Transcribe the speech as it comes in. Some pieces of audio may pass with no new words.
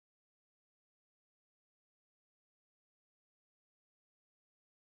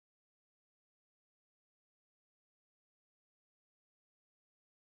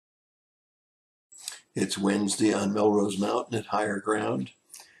It's Wednesday on Melrose Mountain at Higher Ground,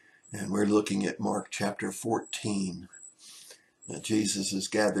 and we're looking at Mark chapter 14. Jesus is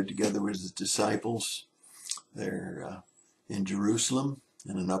gathered together with his disciples. They're in Jerusalem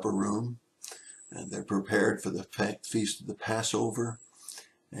in an upper room, and they're prepared for the feast of the Passover.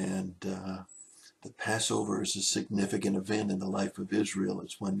 And the Passover is a significant event in the life of Israel.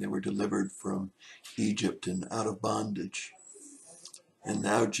 It's when they were delivered from Egypt and out of bondage. And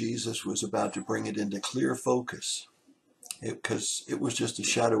now Jesus was about to bring it into clear focus, because it was just a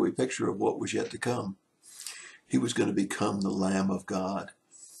shadowy picture of what was yet to come. He was going to become the Lamb of God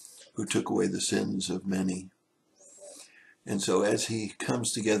who took away the sins of many. And so as he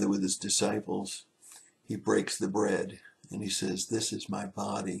comes together with his disciples, he breaks the bread and he says, "This is my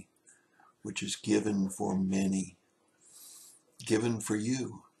body, which is given for many, given for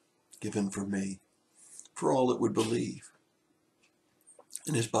you, given for me, for all that would believe."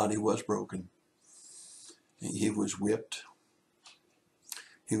 And his body was broken. He was whipped.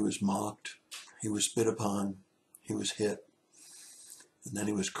 He was mocked. He was spit upon. He was hit. And then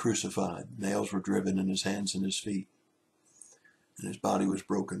he was crucified. Nails were driven in his hands and his feet. And his body was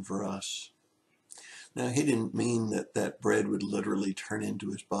broken for us. Now, he didn't mean that that bread would literally turn into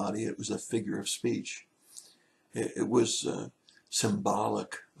his body. It was a figure of speech. It was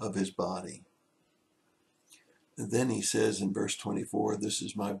symbolic of his body. And then he says in verse 24, "This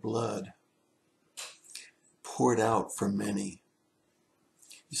is my blood, poured out for many."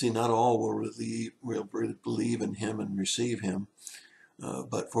 You see, not all will believe in him and receive him,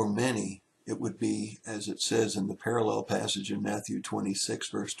 but for many, it would be, as it says in the parallel passage in Matthew 26,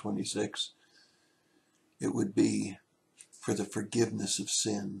 verse 26, it would be for the forgiveness of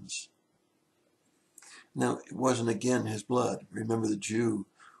sins. Now, it wasn't again his blood. Remember, the Jew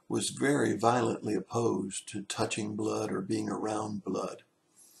was very violently opposed to touching blood or being around blood.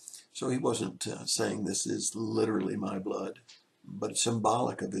 So he wasn't saying this is literally my blood, but it's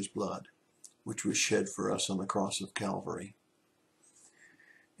symbolic of his blood, which was shed for us on the cross of Calvary.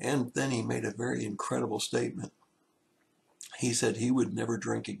 And then he made a very incredible statement. He said he would never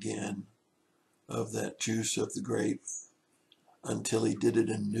drink again of that juice of the grape until he did it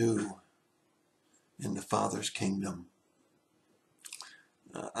anew in the Father's kingdom.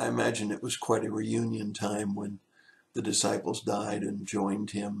 I imagine it was quite a reunion time when the disciples died and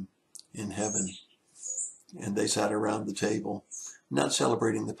joined him in heaven. And they sat around the table, not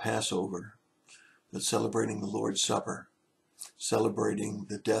celebrating the Passover, but celebrating the Lord's Supper, celebrating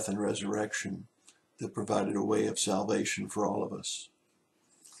the death and resurrection that provided a way of salvation for all of us.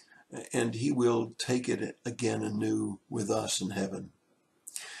 And he will take it again anew with us in heaven.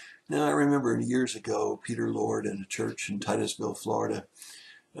 Now, I remember years ago, Peter Lord at a church in Titusville, Florida,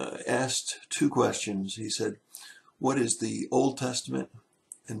 asked two questions. He said, "What is the Old Testament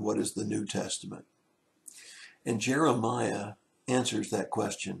and what is the New Testament?" And Jeremiah answers that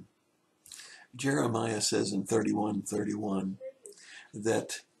question. Jeremiah says in 31:31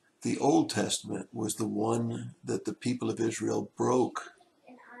 that the Old Testament was the one that the people of Israel broke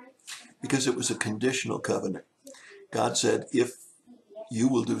because it was a conditional covenant. God said, "If you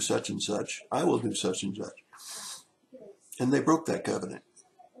will do such and such, I will do such and such." And they broke that covenant.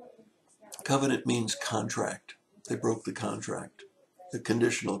 Covenant means contract. They broke the contract, the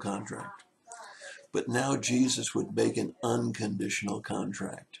conditional contract. But now Jesus would make an unconditional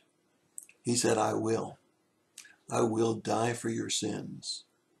contract. He said, I will die for your sins."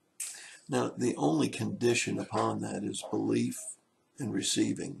 Now, the only condition upon that is belief and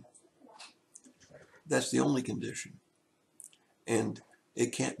receiving. That's the only condition. And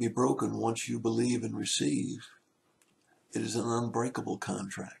it can't be broken once you believe and receive. It is an unbreakable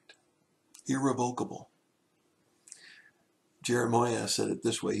contract, irrevocable. Jeremiah said it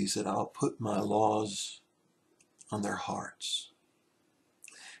this way. He said, "I'll put my laws on their hearts."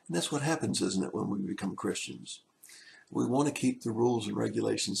 And that's what happens, isn't it, when we become Christians? We want to keep the rules and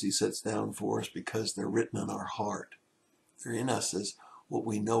regulations he sets down for us because they're written on our heart. They're in us as what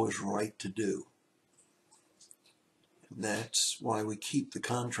we know is right to do. And that's why we keep the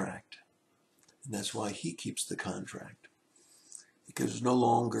contract. And that's why he keeps the contract. Because it's no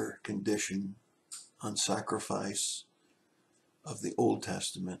longer conditioned on sacrifice of the Old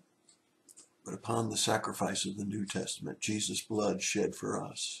Testament, but upon the sacrifice of the New Testament, Jesus' blood shed for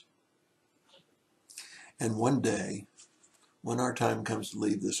us. And one day, when our time comes to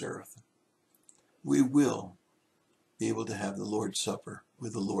leave this earth, we will be able to have the Lord's Supper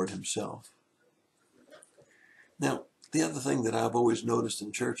with the Lord himself. Now, the other thing that I've always noticed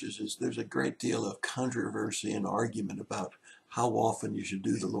in churches is there's a great deal of controversy and argument about how often you should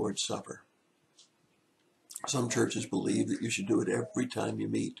do the Lord's Supper. Some churches believe that you should do it every time you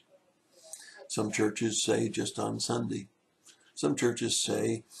meet. Some churches say just on Sunday. Some churches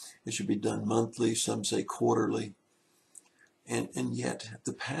say it should be done monthly. Some say quarterly. And yet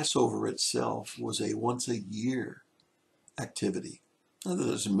the Passover itself was a once a year activity. Now, that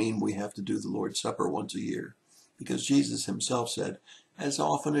doesn't mean we have to do the Lord's Supper once a year, because Jesus himself said, as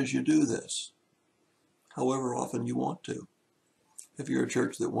often as you do this, however often you want to. If you're a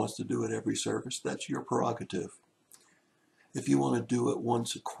church that wants to do it every service, that's your prerogative. If you want to do it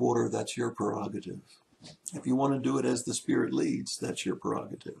once a quarter, that's your prerogative. If you want to do it as the Spirit leads, that's your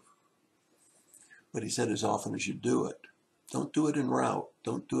prerogative. But he said, as often as you do it. Don't do it en route.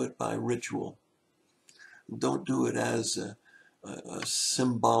 Don't do it by ritual. Don't do it as a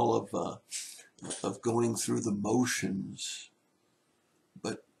symbol of going through the motions,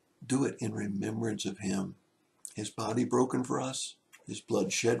 but do it in remembrance of him. His body broken for us, his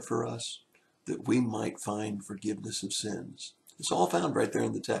blood shed for us, that we might find forgiveness of sins. It's all found right there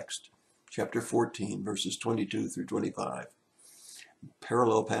in the text. Chapter 14, verses 22 through 25.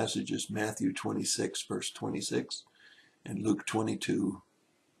 Parallel passages, Matthew 26, verse 26, and Luke 22,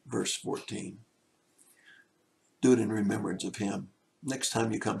 verse 14. Do it in remembrance of him. Next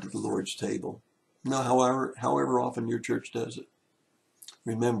time you come to the Lord's table, however often your church does it,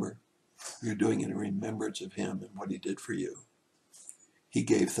 remember, you're doing it in remembrance of him and what he did for you. He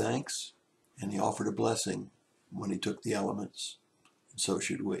gave thanks, and he offered a blessing when he took the elements. And so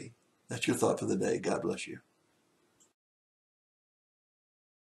should we. That's your thought for the day. God bless you.